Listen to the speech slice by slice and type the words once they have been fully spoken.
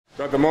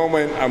So at the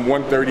moment, I'm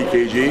 130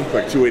 kg,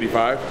 like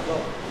 285.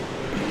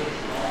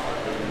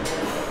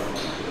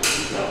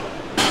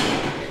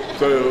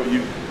 So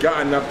you've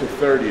gotten up to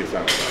 30, it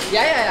sounds like.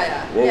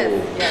 Yeah. Whoa.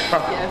 Yes.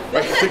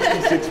 That's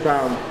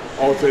 66-pound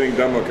alternating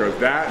dumbbell curls.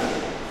 That,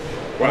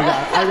 wow.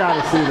 I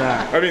gotta see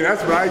that. I mean,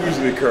 that's what I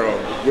usually curl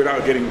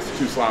without getting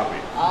too sloppy.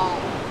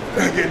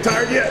 Getting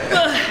tired yet?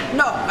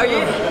 No, are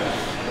you?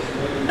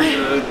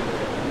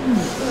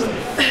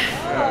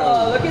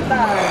 Oh, look at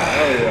that.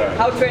 Oh, yeah.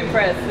 How to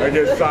impress. I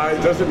guess size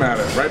doesn't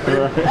matter, right,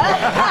 babe?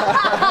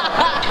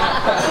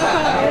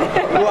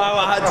 Wow,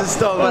 I had to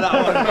stop with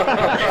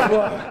that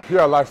one.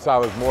 PR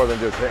lifestyle is more than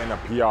just hitting a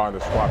PR on the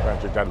squat,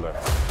 bench, or deadlift.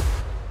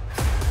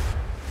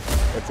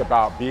 It's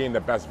about being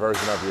the best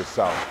version of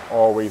yourself,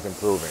 always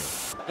improving.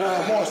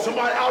 Come on,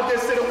 somebody out there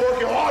sitting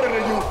working harder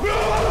than you.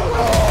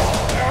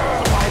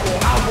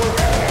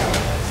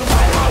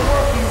 Somebody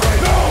outwork you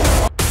right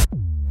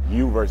now.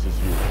 You versus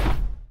you.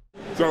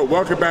 So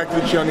welcome back to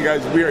the channel,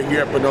 guys. We are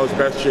here at Beno's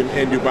Best Gym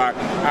in Dubai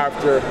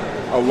after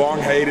a long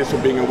hiatus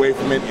from being away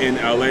from it in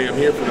LA. I'm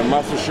here for the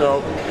muscle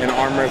show and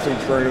arm wrestling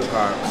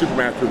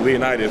Superman through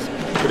Leonidas.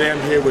 Today I'm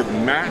here with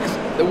Max.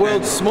 The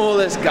world's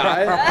smallest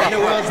guy and the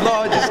world's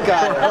largest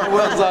guy. The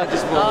world's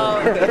largest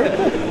woman.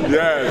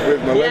 Yes,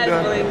 with Melinda.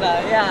 Yes,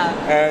 Melinda,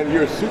 yeah. And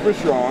you're super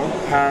strong,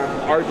 have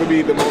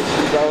arguably the most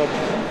developed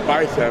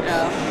biceps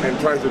and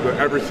triceps I've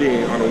ever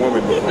seen on a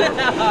woman before.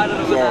 I don't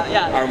know So about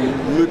that, yeah. I'm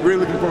really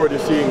looking forward to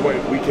seeing what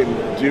we can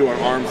do on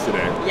arms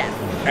today. Yes,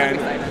 And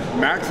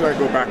Max and I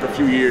go back a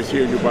few years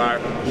here in Dubai.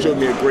 Showed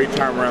me a great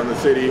time around the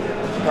city.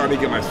 Helped me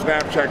get my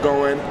Snapchat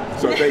going.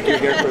 So thank you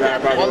again for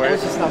that, by the way.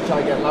 What's your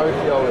Snapchat again? Larry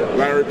PR Reels.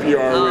 Larry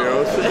PR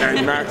Reels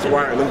and Max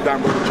Wyatt. Link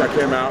down below to check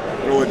him out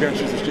and all the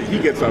adventures and shit he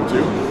gets up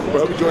to. But I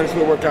hope you join us for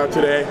the workout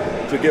today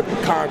to give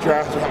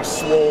contrast to how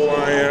swole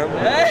I am.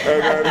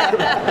 And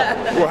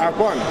then we'll have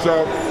fun.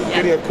 So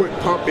getting a quick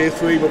pump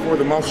basically before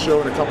the muscle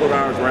show in a couple of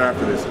hours right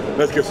after this.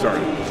 Let's get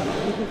started.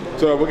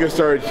 So we'll get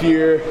started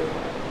here.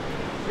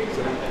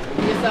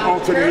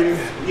 Alternating.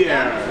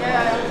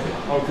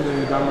 Yeah.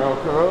 Alternating dumbbell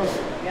curls.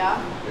 Yeah.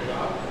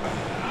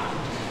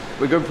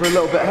 We're going for a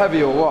little bit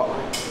heavy or what?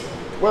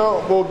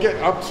 Well, we'll get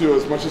up to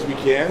as much as we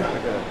can.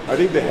 Okay. I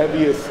think the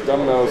heaviest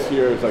dumbbells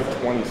here is like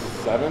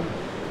 27.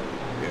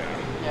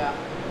 Yeah.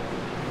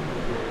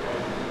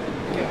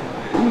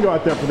 You can go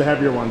out there for the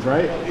heavier ones,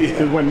 right?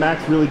 Because when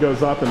Max really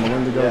goes up and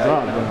Melinda goes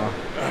up, you know.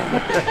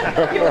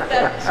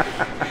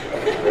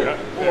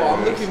 Oh,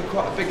 I'm looking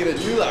quite bigger than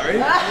you, Larry.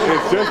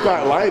 It's just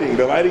that lighting.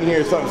 The lighting here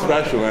is something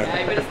special, man.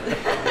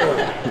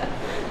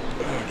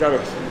 Gotta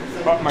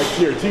up my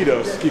TRT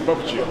dose, keep up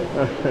with you.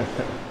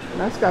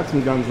 Max got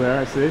some guns there,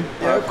 I see.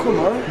 Yeah, come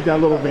on. You got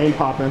a little vein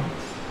popping.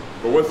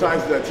 But what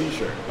size is that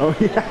t-shirt? Oh,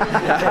 yeah.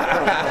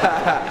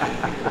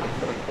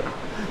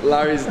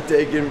 Larry's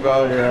digging,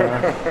 bro.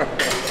 Yeah.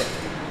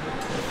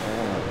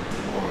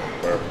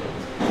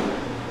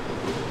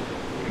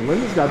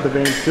 Melinda's got the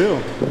veins too.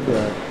 Look at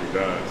that. He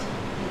does.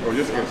 We're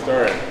just getting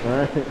started. All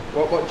right.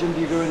 What gym do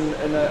you go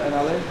in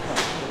LA?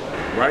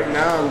 Right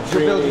now I'm You're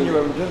training. building your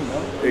own gym, no?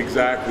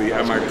 Exactly.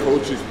 At my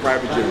coach's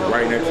private gym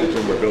right next to the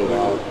gym we're building.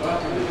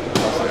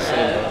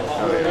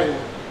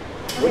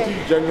 What do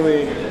you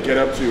generally get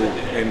up to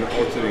in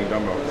alternating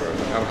dumbbell curls?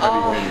 How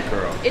heavy can you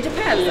curl? It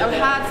depends. I've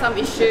had some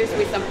issues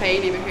with some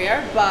pain over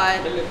here,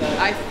 but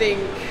I think,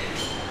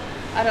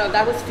 I don't know,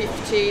 that was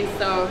 15,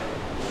 so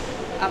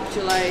up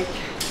to like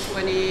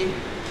 20.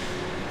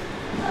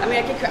 I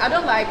mean, I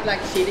don't like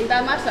cheating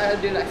that much, so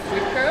I'll do like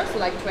flip curls, so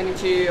like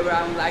 22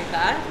 around like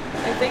that,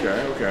 I think.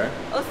 Okay.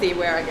 I'll see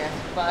where I get,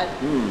 but.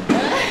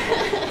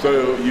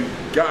 So you've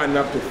gotten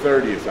up to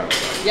 30, it sounds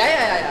like.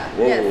 Yeah.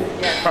 Whoa.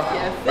 Yes.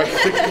 That's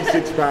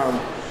 66-pound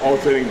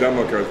alternating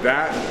dumbbell curls.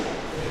 That,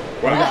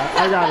 wow.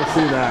 I gotta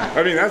see that.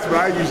 I mean, that's what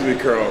I usually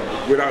curl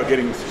without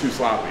getting too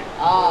sloppy.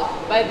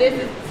 But this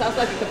sounds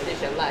like a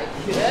competition, like.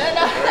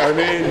 I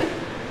mean,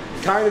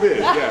 kind of is,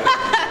 yeah.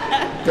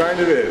 Kind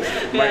of is.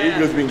 My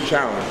ego's being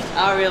challenged.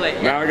 Oh, really?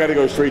 Now I gotta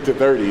go straight to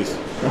 30s.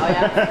 Oh,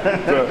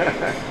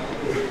 yeah.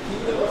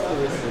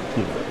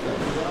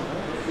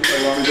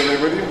 You want me to go there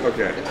with you?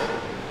 Okay.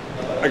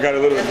 I got a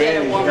little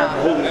advantage. You got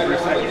to hold it for a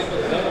second.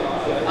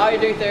 Oh,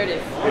 you're doing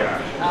 30s? Yeah.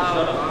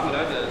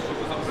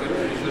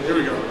 Here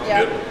we go.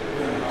 Yeah. Good.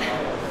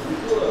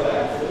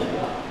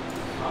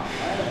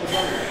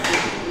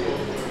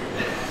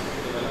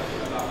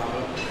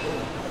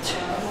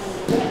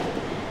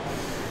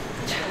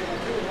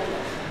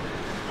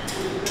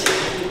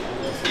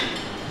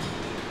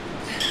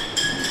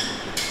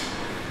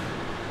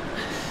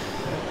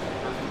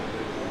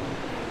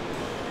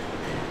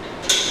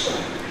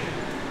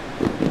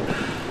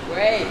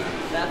 Great.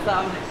 That's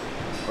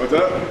What's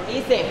up?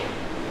 easy.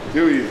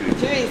 Too easy.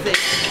 Too easy.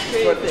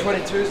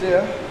 22's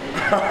here.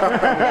 I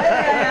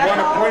want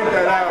to point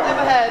that out.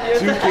 Never had you.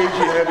 2 kg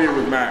heavier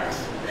with Max.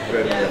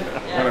 But I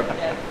want to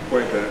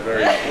point that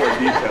very important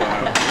detail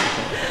out.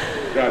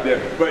 God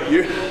damn. But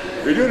you're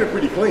doing it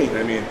pretty clean.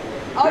 I mean,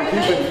 Oh, you're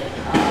doing?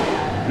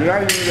 you're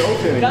not even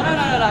alternating. No.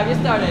 You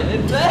started.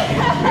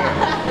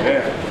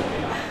 Yeah.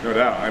 No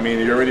doubt. I mean,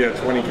 you're already at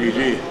 20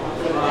 kg.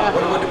 What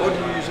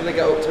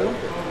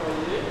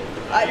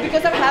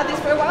Because I've had this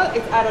for a while,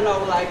 I don't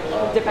know, like,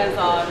 it depends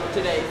on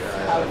today's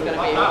how it's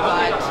gonna be.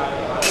 But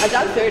I've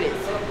done 30s.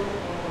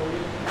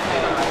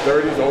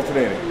 30s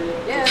alternating.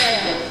 Yeah.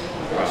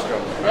 That's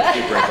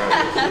super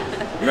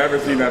impressive. Never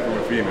seen that from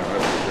a female.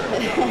 That's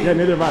for sure. Yeah,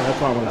 neither have I. That's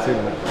why I want to see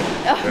that.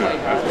 Oh my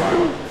That's god.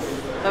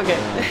 wild. Okay.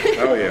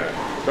 Oh yeah.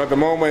 So at the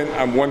moment,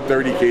 I'm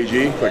 130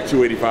 kg, like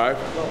 285.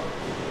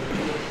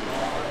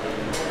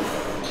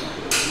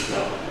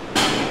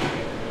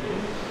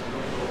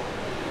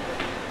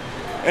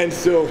 And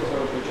still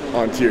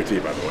on TRT,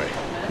 by the way.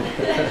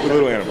 With a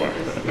little antibody.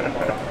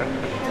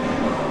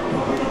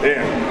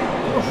 Damn.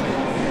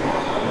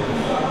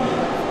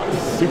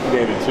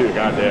 Supinated too,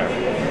 goddamn.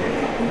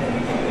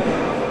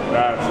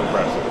 That's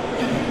impressive.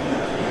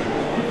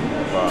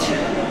 Wow.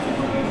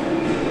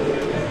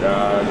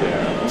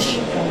 Goddamn.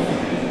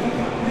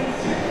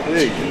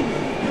 Big.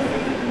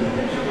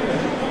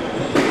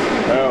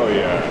 Hell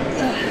yeah.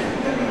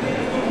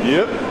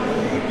 Yep.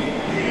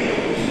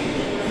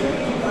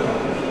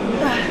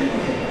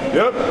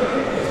 Yep.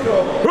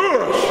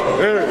 Push.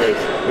 There it is.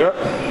 Yep.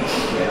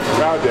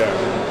 Goddamn.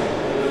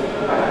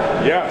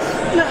 Yes.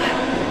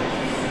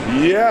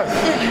 Yes.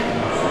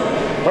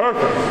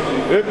 Perfect.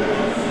 Yep.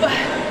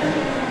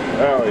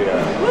 Hell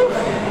yeah.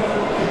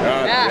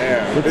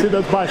 Goddamn. Let's see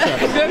those biceps.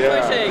 Good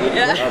pushing.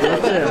 Yeah.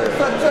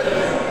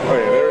 Oh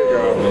yeah, there we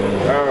go.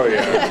 Oh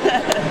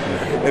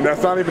yeah. And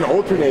that's not even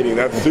alternating,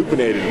 that's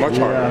supinated, much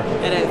harder.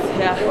 It is,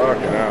 yeah.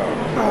 Fucking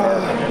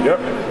hell. Yep.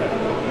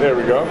 There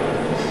we go.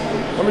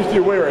 How much do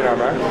you weigh right now,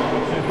 Max?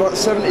 About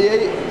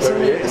 78,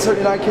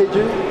 79 kg.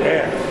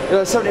 Yeah.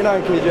 Yeah,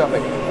 79 kg, I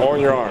think. All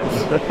in your arms.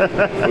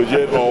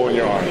 Legit all in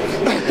your arms.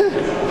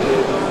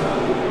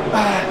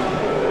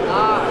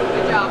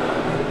 Good job.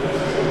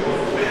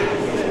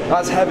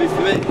 That's heavy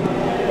for me.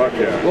 Fuck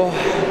yeah. Well,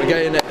 we're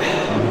getting it.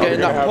 Getting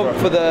gonna that have pump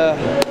for the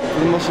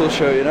muscle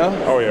show, you know?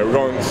 Oh yeah, we're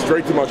going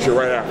straight to muscle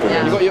right after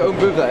Yeah. this. You got your own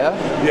booth there,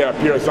 yeah? Yeah,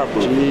 PRS up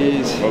booth.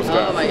 Jeez. Most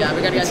Oh my god,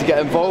 we gotta To get get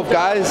involved,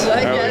 guys.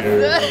 I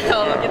guess.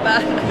 Oh, look at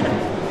that.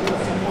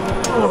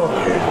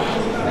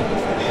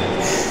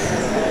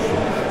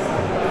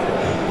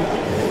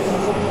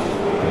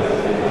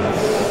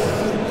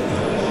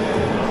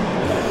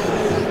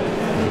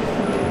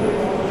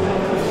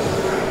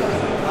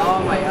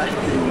 Oh my god.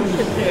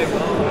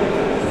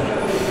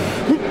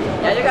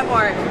 Yeah, you got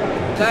more.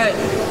 Good.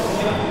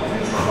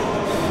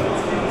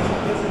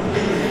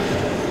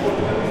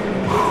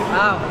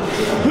 Wow.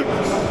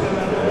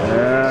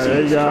 Yeah,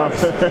 there you go.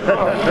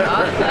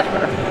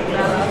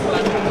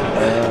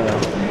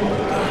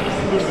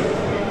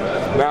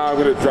 Now I'm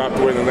gonna drop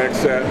the weight in the next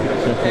set.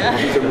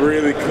 Do some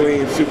really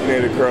clean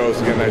supinated curls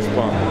to get a nice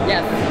pump.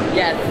 Yes.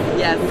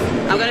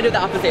 I'm gonna do the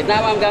opposite.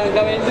 Now I'm gonna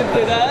go into the.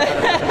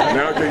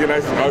 Now I'm gonna get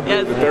nice and ugly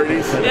Yes. with the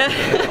 30s. Yeah.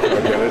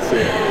 Okay, let's see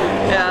it.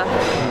 Yeah.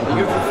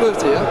 You go for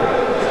 30, yeah?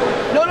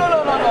 No.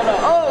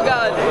 Oh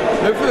god.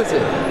 No 30.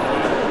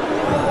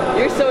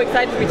 You're so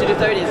excited for me to do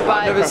 30s, but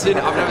I've never seen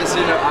a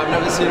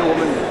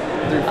woman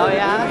do 30. oh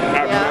yeah.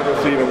 I've never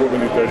seen a woman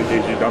do 30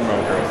 kg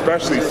dumbbell curls,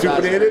 especially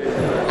supinated.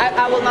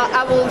 I will not.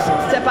 I will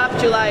step up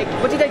to like.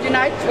 What did I do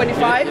now?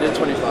 25. You did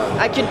 25.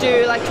 I could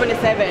do like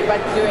 27, but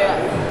do it.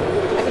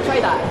 I could try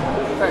that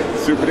first.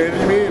 Supinated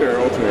you mean or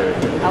alternated?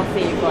 I'll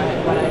see. Go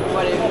ahead.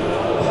 What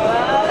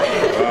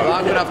Well,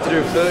 I'm gonna have to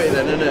do 30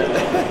 then, innit?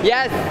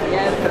 Yes.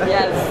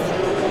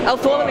 I'm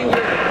following you.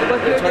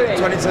 What you're doing.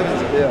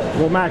 27, yeah.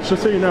 Well, Max,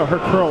 just so you know, her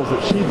curls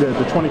that she did,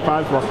 the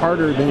 25s were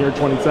harder than your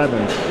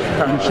 27s.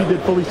 And she did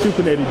fully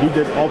supinated, you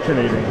did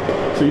alternating.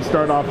 So you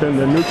start off in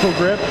the neutral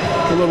grip,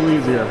 it's a little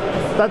easier.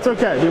 That's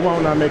okay, we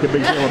won't make a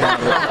big deal about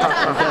it.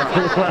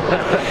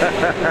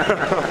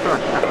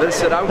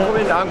 Listen, I'm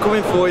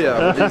coming for you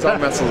with these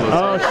arm wrestles.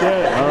 Oh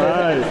shit, all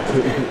right.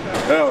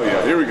 Hell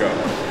yeah, here we go.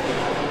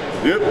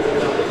 Yep.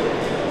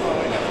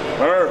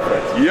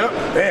 Perfect, yep,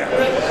 bam.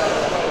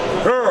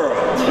 Curl,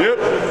 yep.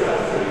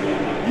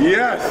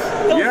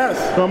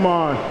 Yes. Come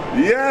on.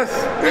 Yes.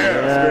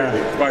 Yeah,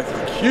 that's great. Spice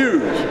is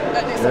huge.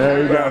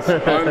 There you go. That's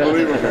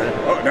unbelievable.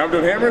 Oh, now I'm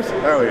doing hammers?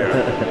 Hell yeah.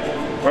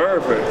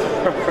 Perfect.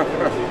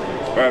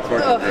 That's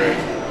fucking great.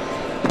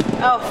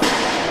 Oh,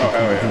 Oh,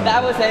 hell yeah.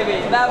 that was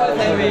heavy. That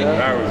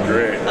was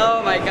great.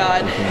 Oh my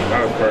god.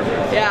 That was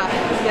perfect. Yeah.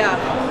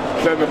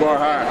 Setting the bar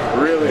high,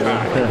 really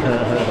high.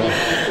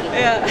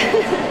 Yeah.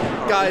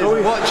 Guys,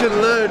 watch and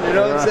learn, you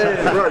know what I'm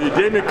saying? Bro, you're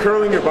damn near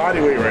curling your body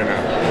weight right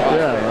now.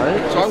 Yeah,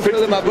 right? So I'm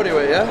curling my body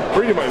weight, yeah?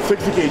 Pretty much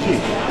 60 kg.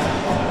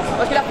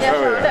 Vad skulle jag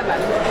köra det med?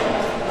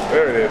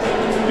 There it is.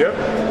 Yep.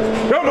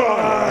 Come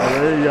on!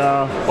 There you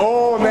go.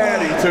 All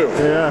natty too.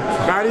 Yeah.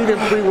 Not even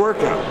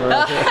pre-workout.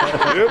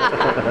 Yep.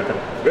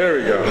 There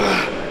we go.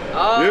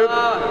 Oh,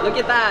 Yep. look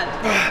at that.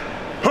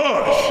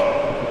 Push.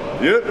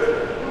 Yep.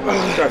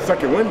 Got a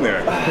second win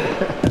there.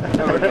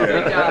 Good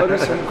job.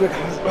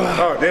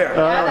 Oh damn.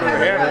 The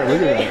hammers.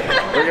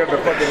 We got the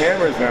fucking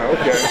hammers now.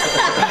 Okay.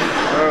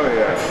 Oh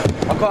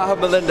yeah. I can't have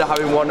Melinda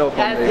having one up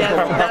on me. Yes,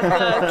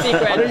 that's the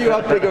I know secret. you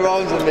have bigger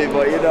arms than me,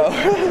 but you know.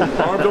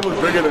 Arms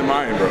almost bigger than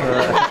mine, bro.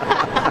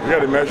 We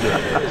gotta measure.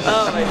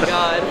 Oh my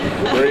god.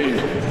 Crazy.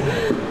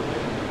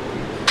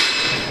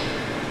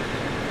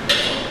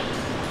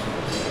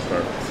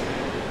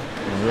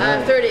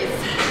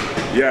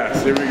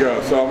 Yes, here we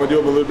go. So I'm gonna do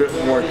them a little bit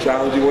more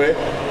challenging way,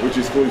 which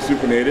is fully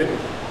supinated,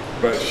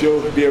 but she'll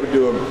be able to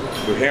do them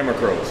with hammer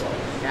curls.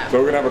 Yeah. So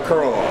we're gonna have a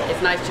curl off.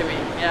 It's nice to me,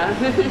 yeah.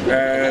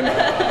 And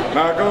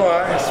not gonna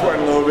lie,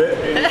 sweating a little bit.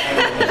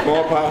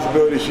 Small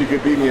possibility she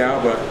could beat me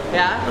out, but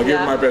Yeah, I'll give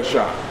her my best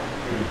shot.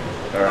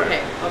 All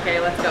right. Okay,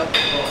 let's go.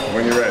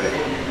 When you're ready.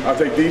 I'll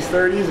take these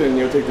 30s and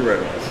you'll take the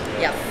red ones.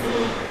 Yes.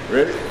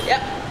 Ready?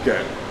 Yep.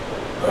 Okay.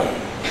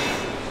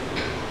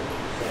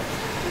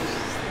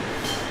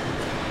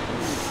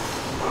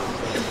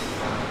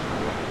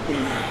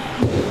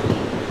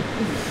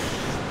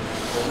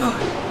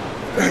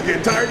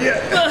 Getting tired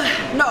yet?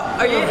 No,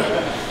 are you?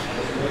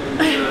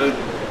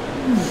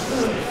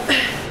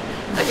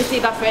 I can see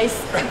that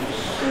face.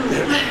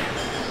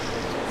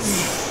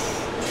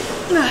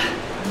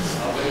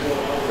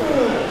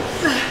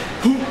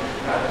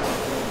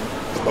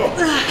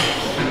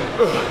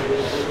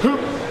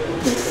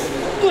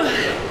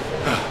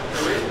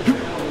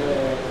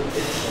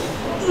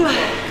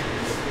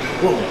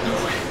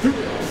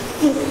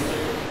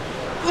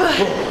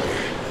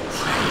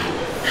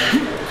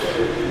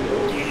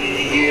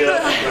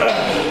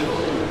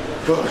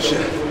 Oh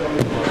shit.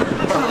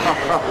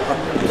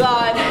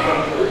 God.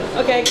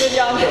 Okay, good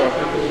job.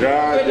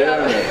 God Good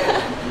damn job. it.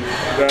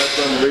 That's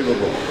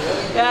unbelievable.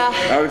 Yeah.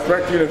 I was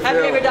expecting you to Have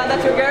you fail. ever done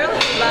that to a girl?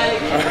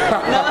 Like,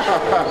 no?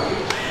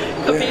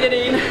 Competed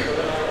in?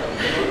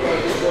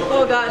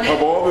 Oh God.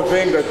 Of all the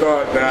things I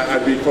thought that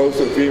I'd be close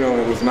to a female,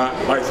 and it was not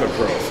bicep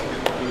curls.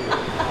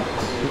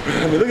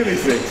 I mean, look at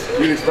these things.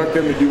 You'd expect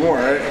them to do more,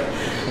 right?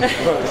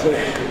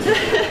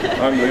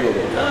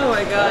 Unbelievable. Oh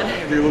my God.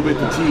 You're a little bit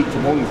fatigued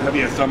from holding as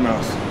heavy as something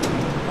else.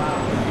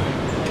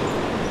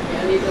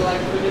 I need to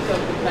like put this up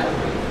the camera.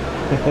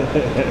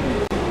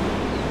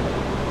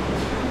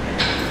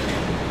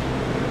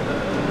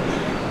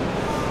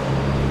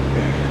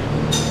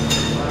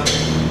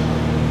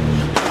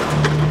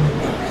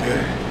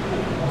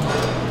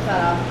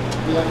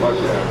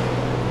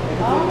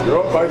 You're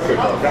all bicycle.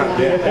 God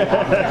damn.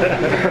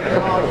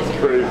 That's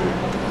crazy.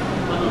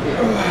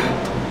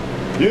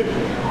 You?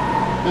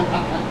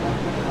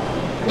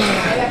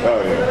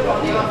 Oh yeah.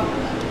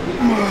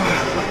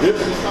 Yep.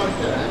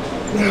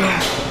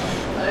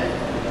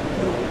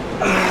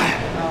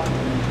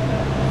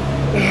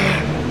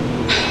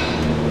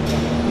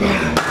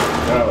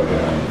 Oh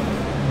yeah.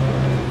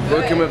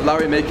 Working with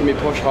Larry making me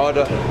push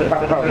harder.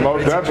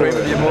 Most Train with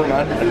definitely. you more,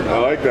 man. I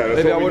like that. That's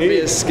Maybe I what we wouldn't be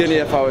need. as skinny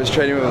if I was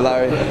training with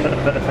Larry.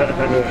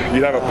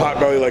 You'd have a pot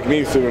belly like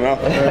me soon enough.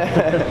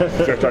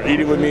 Start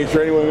eating with me,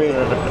 training with me.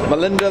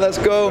 Melinda, let's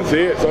go. See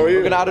it? So We're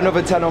you. gonna add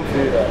another 10 on for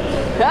you.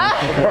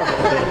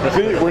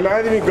 See, we're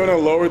not even gonna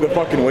lower the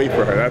fucking weight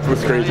for her. That's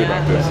what's crazy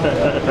about this.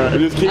 We're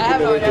just I keeping have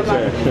the no weight the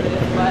idea. same.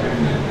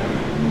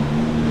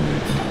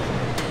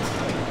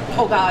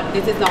 Oh God,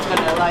 this is not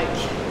gonna like.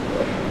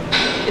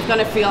 It's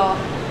gonna feel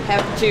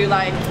have too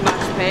like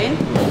much pain.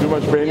 Too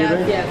much pain, you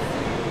think? Yes.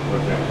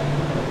 Okay.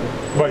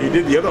 But you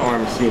did the other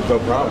arm, seems no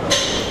problem.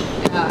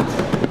 Yeah.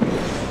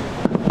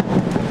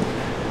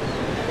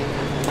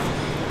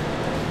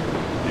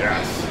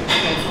 Yes.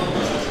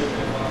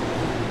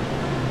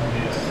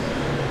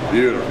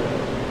 Beautiful.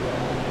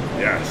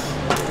 Yes.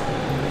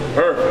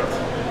 Perfect.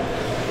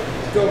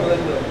 Go,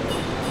 Melinda.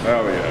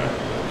 Oh yeah.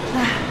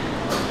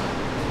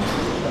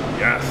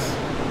 Yes.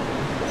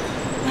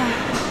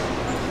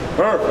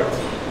 Perfect.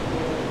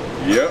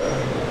 Yep.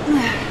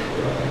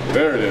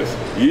 There it is.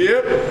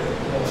 Yep.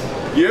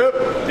 Yep.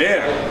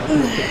 Damn.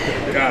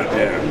 God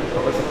damn.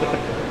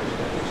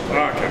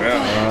 Fucking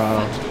hell.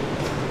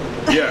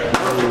 Yeah.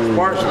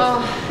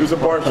 Partials. Do some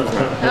partials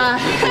now.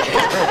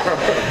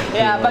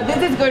 Yeah, but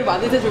this is good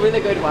one. This is a really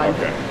good one.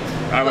 Okay.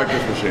 I like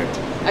this machine.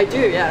 I do.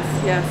 Yes.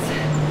 Yes.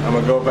 I'm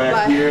gonna go back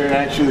Bye. here and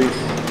actually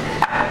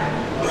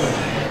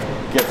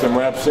get some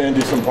reps in,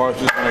 do some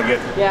partials when I get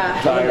Yeah.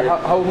 tired.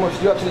 How much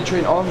do you actually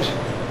train arms?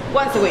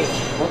 Once a week.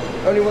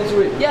 Only once a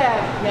week? Yeah.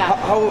 Yeah.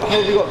 How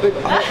have you got big?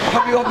 How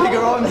have you got bigger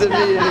arms than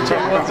me and you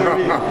train once a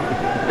week?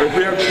 If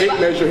we have a tape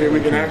measure here, we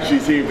can actually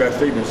see if that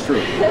statement's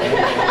true.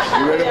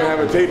 You ready to have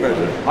a tape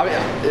measure? I mean,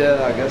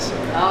 yeah, I guess so.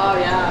 Oh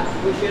yeah.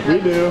 We should. We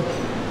Have do.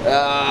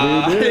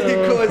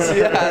 Of course,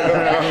 yeah.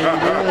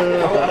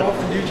 How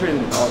often do you train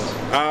arms?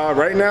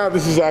 Right now,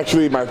 this is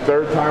actually my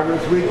third time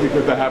this week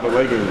because I have a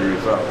leg injury.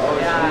 So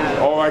Yeah.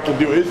 all I can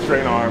do is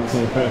train arms.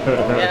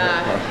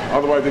 Yeah.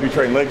 Otherwise, I'd be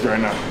training legs right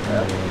now.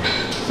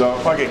 So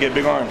fuck it, get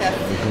big arms. Yes.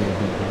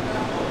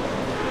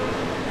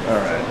 All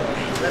right.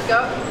 Let's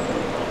go.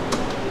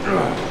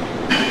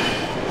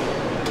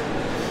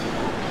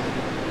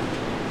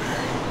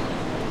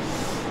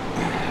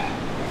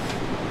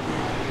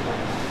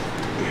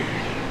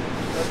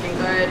 Looking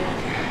good.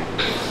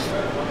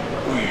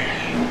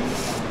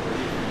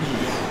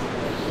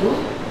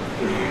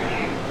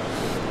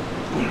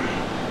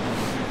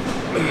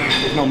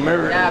 There's no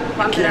mirror. Yeah,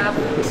 pump it up.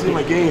 See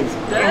my gains.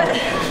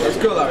 Let's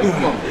go, Larry.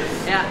 Come on.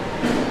 Yeah.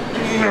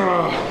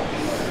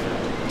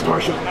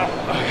 Partial.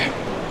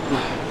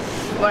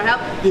 Want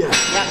help? Yeah.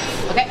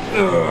 Yeah. Okay.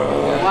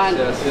 One,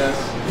 Yes, yes.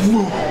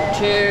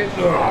 2.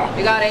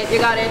 You got it. You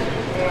got it.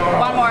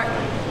 One more.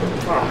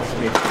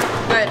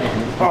 Good.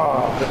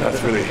 Oh,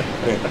 that's really.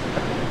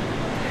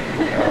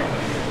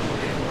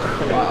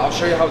 I'll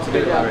show you how to do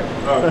it. Okay.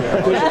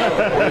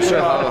 I'll show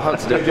you how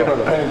to do Give it. him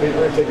a pen and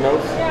paper and take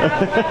notes.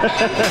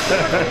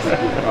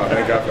 Oh,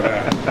 thank God for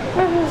that.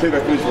 Save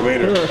that please for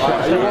later.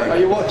 Are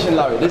you watching,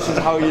 Larry? This is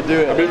how you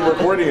do I've it. been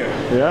recording it.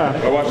 Yeah.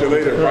 I'll watch it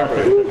later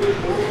properly.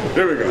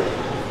 There we go.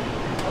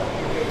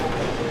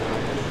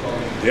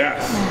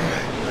 Yes.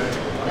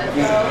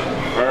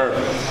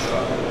 Perfect.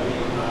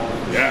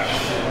 Yes.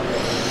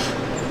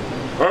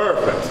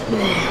 Perfect.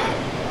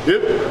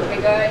 Yep. Okay,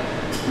 good.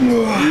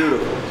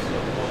 Beautiful.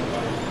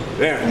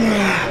 Damn.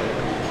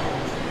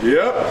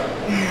 Yep.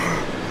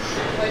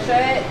 Push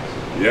it.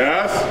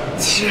 Yes.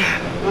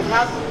 One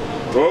half.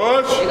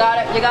 Push. You got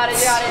it, you got it,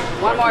 you got it.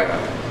 One more.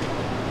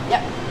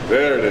 Yep.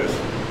 There it is.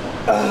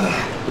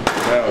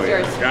 Hell yeah.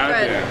 Yours.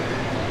 Goddamn.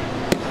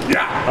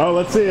 Yeah. Oh,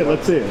 let's see it.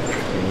 Let's see it.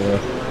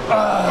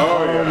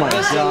 Oh yeah. Oh my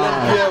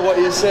God. Yeah, what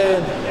you're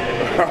saying.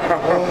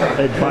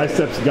 Hey,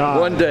 biceps God.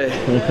 One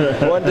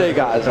day,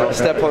 guys, I'll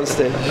step on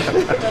stage.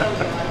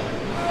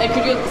 And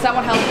could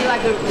someone help me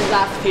like the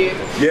last few?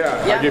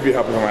 Yeah, Yeah. I'll give you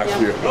help on the last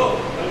few.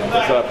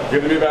 What's up?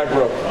 Good to be back,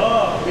 bro.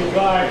 Oh, big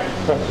guy.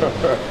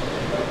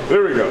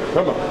 There we go.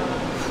 Come on.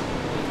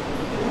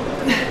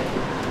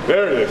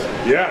 There it is.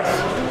 Yes.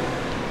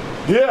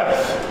 Yes.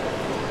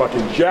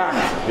 Fucking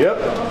jacked. Yep.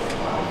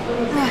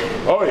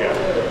 Oh yeah.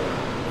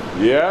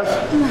 Yes.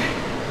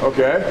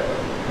 Okay.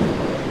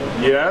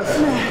 Yes.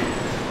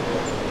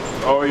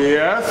 Oh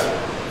yes.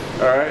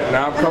 All right.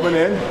 Now I'm coming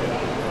in.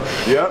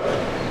 Yep.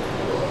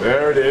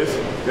 There it is.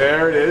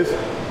 There it is.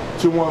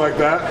 Two more like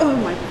that. Oh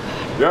my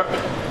God. Yep.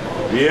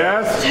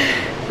 Yes.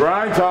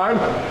 Grind time.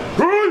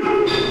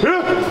 Good.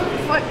 Yep.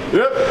 What?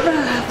 Yep.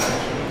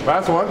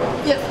 Last one.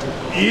 Yep.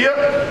 Yep.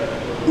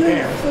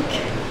 Damn.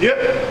 Okay. Yep.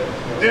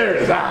 There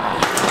it is. Ah.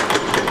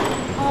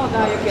 Oh,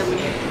 now you killed me.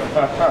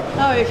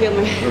 Now you killed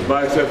me. The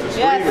biceps is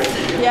Yes.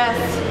 screaming. Yes.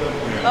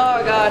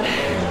 Oh God.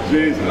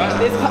 Jesus.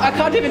 I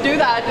can't even do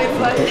that. It's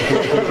like.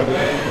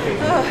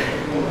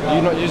 Do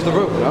you not use the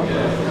rope, no?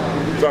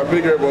 So I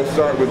figured we'll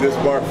start with this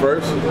bar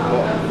first.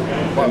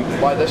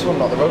 Why this one,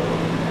 not the rope?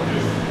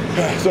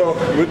 So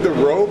with the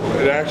rope,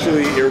 it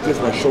actually irritates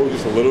my shoulder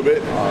just a little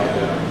bit.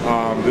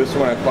 This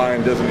one I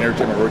find doesn't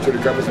irritate my rotator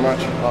cuff as much.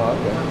 Oh,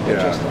 okay.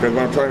 Yeah, because when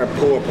I'm trying to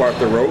pull apart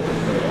the rope,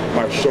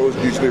 my shoulders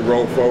usually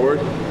roll forward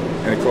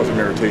and it causes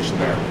irritation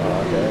there.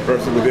 Oh, okay.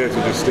 Versus with this,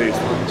 it just stays.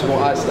 It's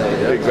what I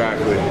say, yeah?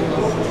 Exactly.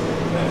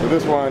 So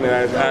this one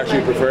I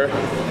actually prefer.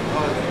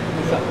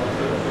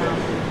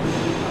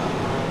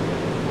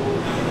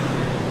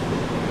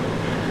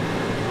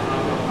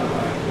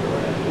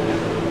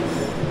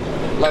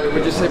 Larry,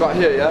 would you say about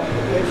here, yeah?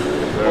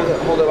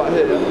 Hold it about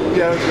here, yeah?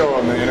 Yeah, let's go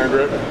on the inner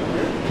grip.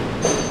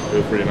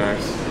 Feels pretty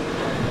nice.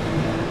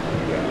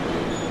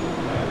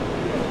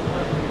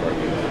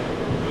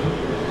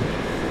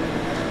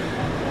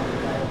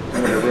 A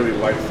really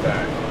light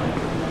stack.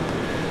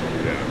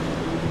 Yeah.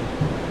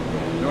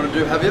 You want to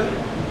do heavier?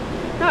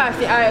 No,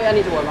 actually, I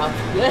need to warm up.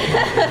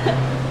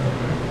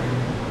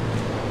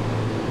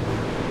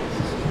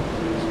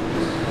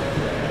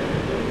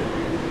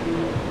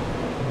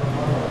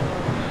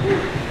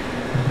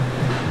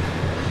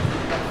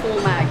 Full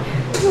mag.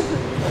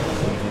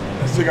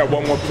 I still got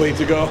one more plate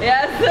to go.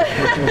 Yes.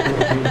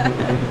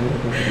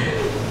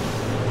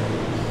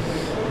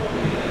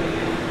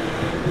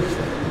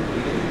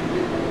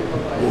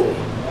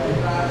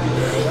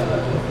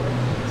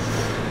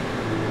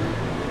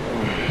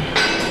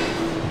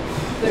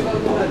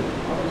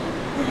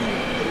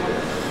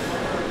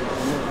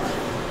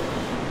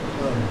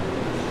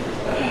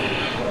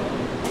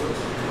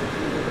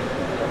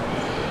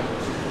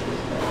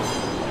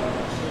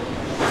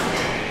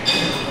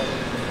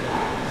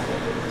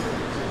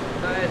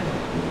 Good.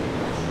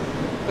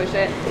 Push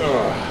it.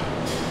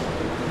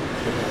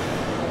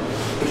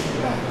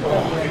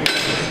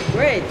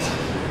 Great.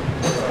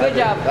 Good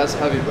job. That's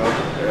heavy, bro.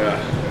 Yeah.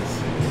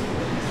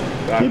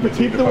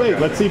 Keep the weight.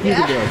 Let's see if you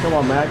can do it. Come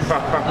on, Max.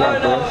 Oh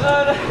no,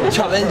 oh no.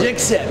 Challenge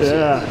accepted.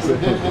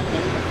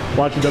 Yeah.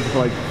 Watch it does it for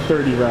like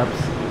 30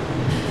 reps.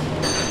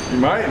 You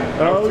might.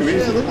 That was too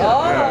shit, easy. look at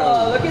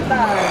Oh, look at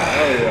that.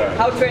 Oh yeah.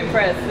 How to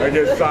impress. I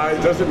guess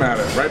size doesn't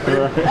matter, right, babe?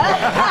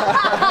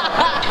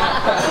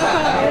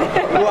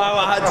 Wow, I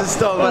had to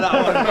stop with that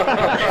one.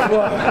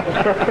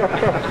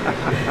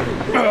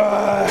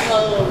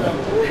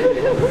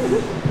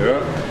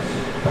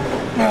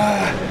 Yeah.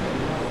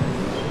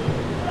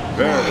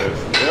 There it is.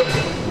 Yep.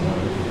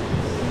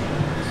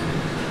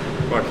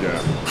 Fuck yeah.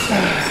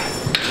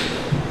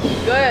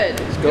 Good.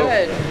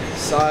 Good.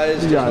 Size,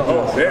 just Yeah. not Oh,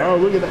 damn. Oh,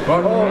 look at that.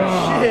 Fuck.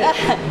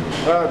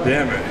 Oh,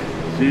 damn it.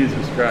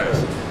 Jesus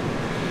Christ.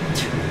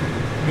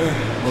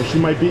 Oh, she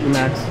might beat you,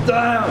 Max.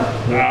 Damn!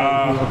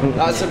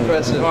 That's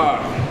impressive.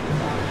 Fuck.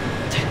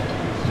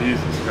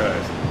 Jesus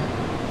Christ.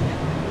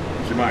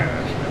 She might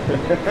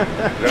actually.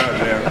 God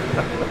damn.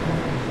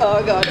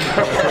 Oh god.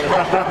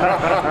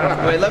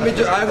 Wait, let me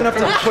do. I'm gonna have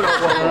to put it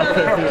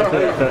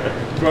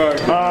one.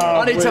 Fuck.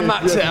 I need to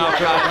max it out,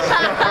 guys.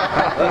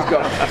 Let's go.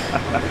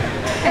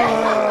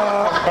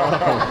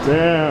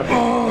 Damn.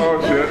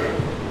 Oh shit.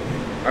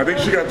 I think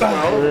she got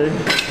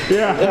 12.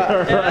 Yeah.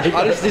 Right.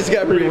 I just need to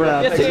get a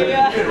pre-wrap. Yes,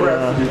 yeah.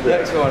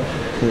 Next one.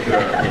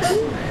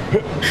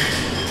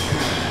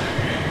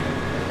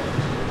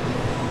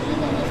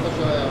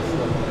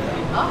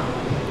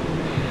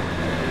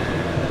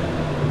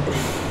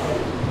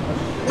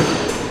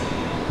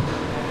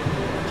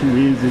 Too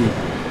easy.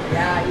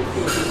 Yeah,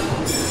 easy.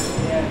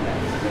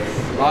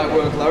 Light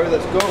work, Larry,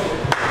 let's go.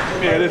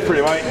 Yeah, it is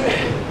pretty light.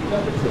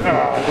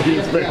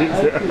 His face.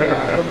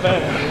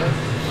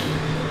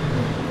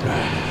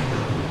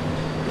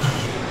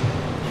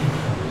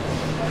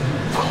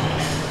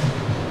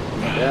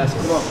 Yes,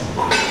 come on.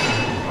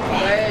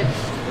 Great.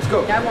 Let's go.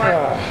 One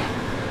more.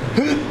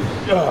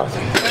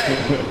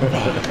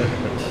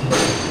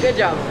 Good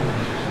job.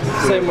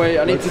 Same way, I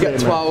need Let's to get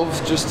see,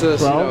 12 just to,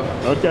 12? you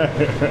know. Okay.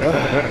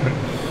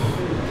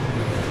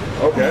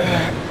 Okay.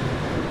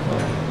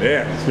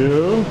 Yeah.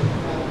 2. 3.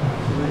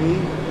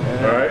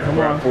 All right. Come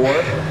we're on. at 4,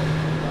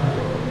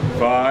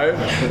 5,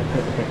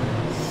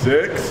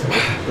 6.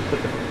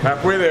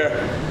 Halfway there.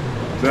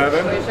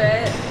 7, Push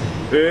it.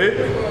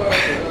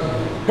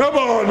 8. Come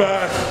on,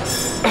 man.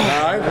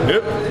 9.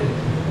 Yep.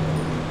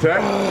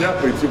 10.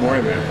 Yep. Leave 2 more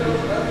in there.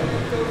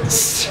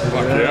 Fuck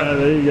Yeah, yeah.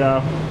 there you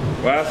go.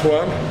 Last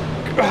one.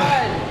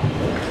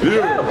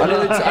 Beautiful. I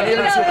nearly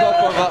took off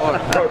on that one.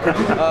 Oh, could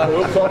you a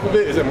little soft a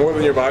bit? Is it more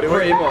than your body weight?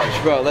 Pretty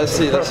much, bro. Let's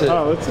see, let's see.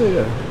 Oh, let's see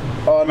it.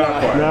 Oh, no.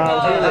 Not quite. No.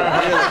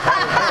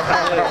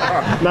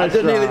 Nice I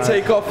didn't nearly try.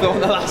 take off on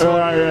the last one.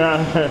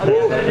 Yeah.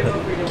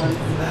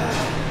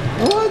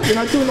 What? You're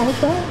not doing the whole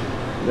thing?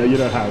 No, you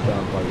don't have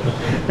that.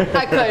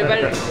 I could,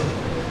 but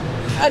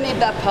I need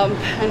that pump.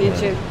 I need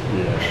to.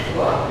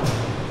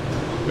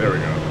 There we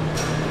go.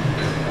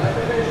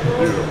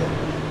 Beautiful.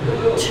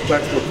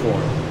 Textbook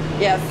form.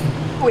 Yes,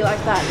 we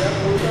like that.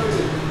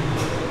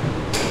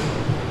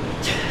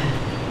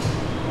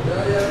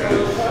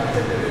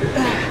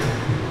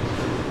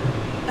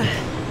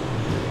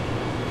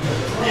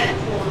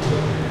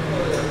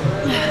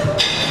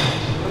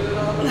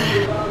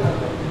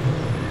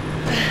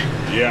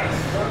 Yes.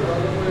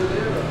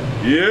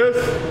 Yes.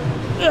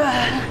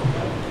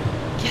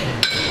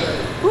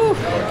 Whew.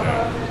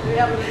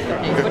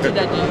 Okay, what did I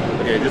do?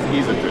 Okay, just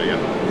ease into it, yeah.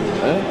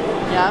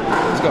 Yeah.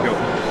 Let's go.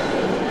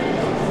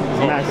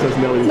 Max doesn't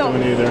know what he's No.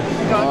 doing either.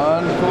 Come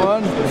on, come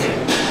on.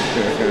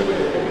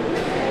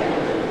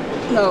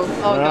 No.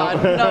 Oh God.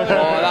 No. Oh,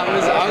 that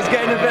was, I was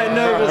getting a bit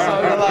nervous,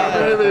 I'm gonna lie.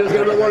 Maybe he's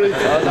gonna be worried.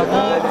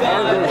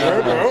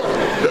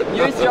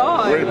 You're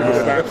strong. Wait for the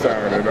snap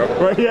sound, you know?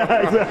 Right,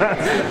 yeah,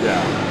 exactly. Yeah,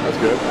 that's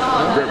good.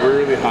 Grip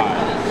really high.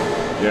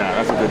 Yeah,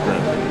 that's a good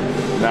grip.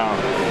 Now,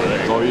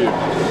 it's all you.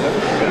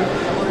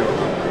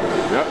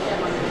 Yep.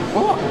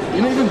 What?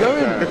 You're not even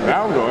going.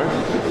 Now I'm going.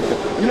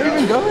 You're not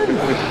even going.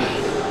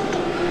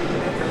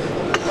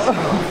 Oh,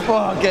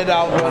 fuck it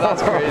out, bro.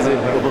 That's crazy.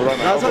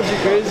 That's actually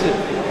crazy.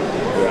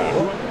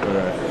 Yeah.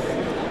 Okay.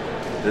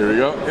 Here we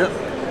go. Yep.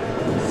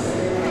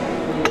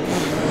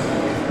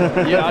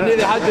 Yeah, I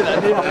nearly had to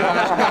that.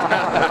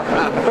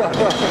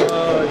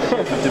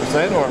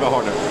 50% or a bit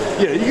harder?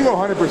 Yeah, you can go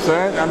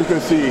 100%. I'm just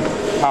going to see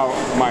how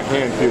my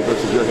hand feels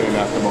versus your hand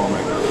at the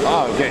moment.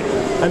 Oh, okay.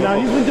 And now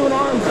he's been doing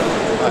arms.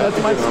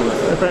 That's my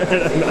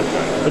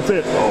That's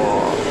it.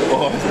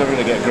 Oh, it's never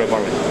going to get grip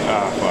on me.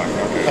 Ah, fuck.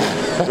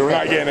 Okay. So we're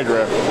not getting a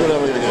grip.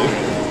 Whatever you do.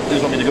 You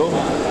just want me to go?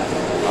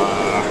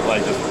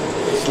 Like just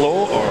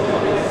slow or?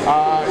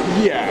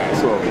 Yeah,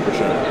 slowly for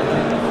sure.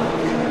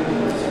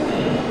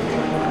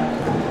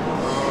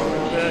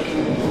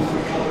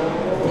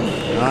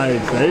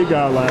 Nice. There you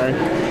go, Larry.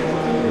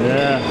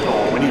 Yeah.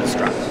 We need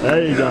straps.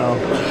 There you go.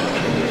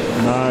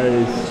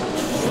 Nice.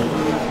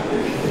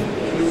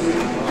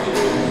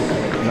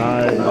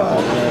 Nice.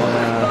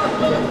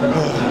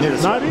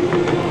 Yeah. Not easy.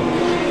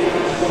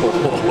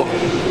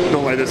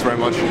 Don't like this very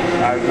much.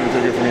 That doesn't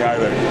feel good for me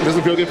either.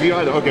 Doesn't feel good for you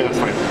either? Okay, that's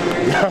fine.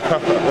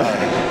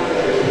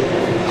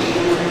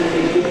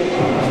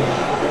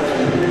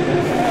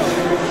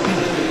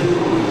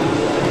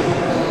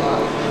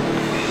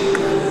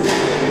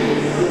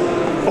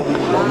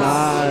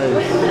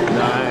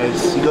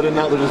 Nice. You got in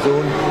that little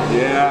zone.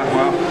 Yeah,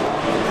 well.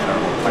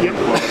 Yep.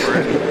 Well,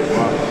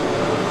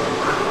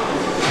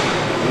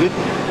 Good.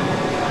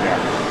 yeah.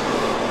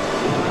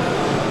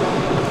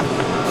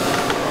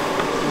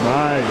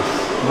 Nice.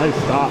 Nice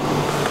stop.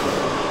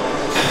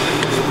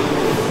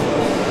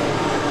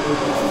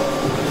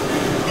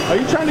 Are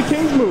you trying to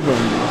King's move him?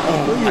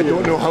 I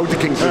don't know how to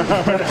King's move.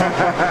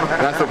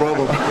 That's the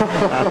problem.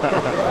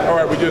 All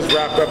right, we just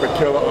wrapped up a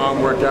killer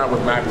arm workout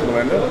with Max and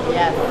Melinda.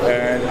 Yes.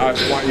 And I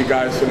just want you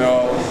guys to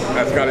know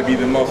that's got to be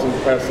the most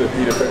impressive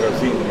feat of fitness I've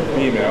seen from a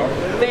female.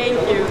 Thank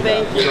you.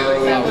 Thank you.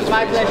 That was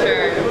my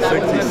pleasure.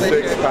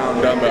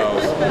 66-pound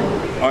dumbbells.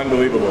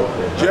 Unbelievable.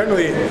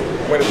 Generally,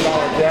 when it's not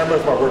on camera,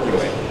 it's my working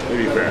weight, to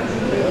be fair.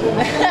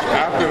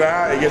 After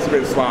that, it gets a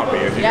bit sloppy,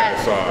 as you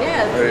guys saw.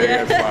 It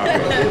gets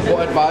sloppy.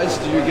 What advice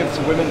do you give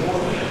to women?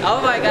 Oh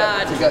my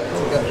God.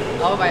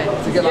 Oh my.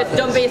 Just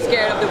don't be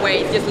scared of the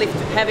weight. Just lift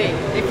heavy,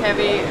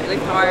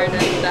 lift hard,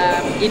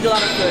 and eat a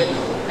lot of food.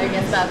 I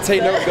guess that's.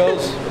 Take note,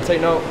 girls.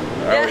 Take note.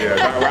 Oh yeah,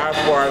 that last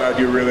part I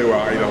do really well.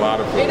 I eat a lot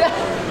of food.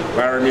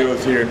 Larry Meal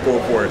is here in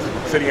full force,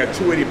 sitting at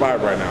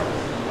 285 right now.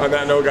 On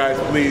that note, guys,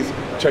 please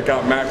check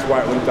out Max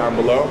Wyatt, link down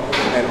below,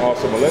 and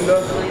also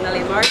Melinda. Melinda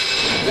Lindmark.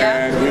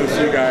 And we'll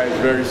see you guys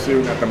very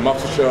soon at the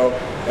Muscle Show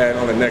and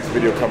on the next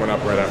video coming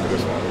up right after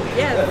this one.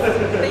 Yes,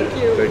 thank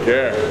you. Take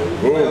care.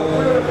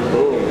 Boom.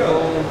 Boom.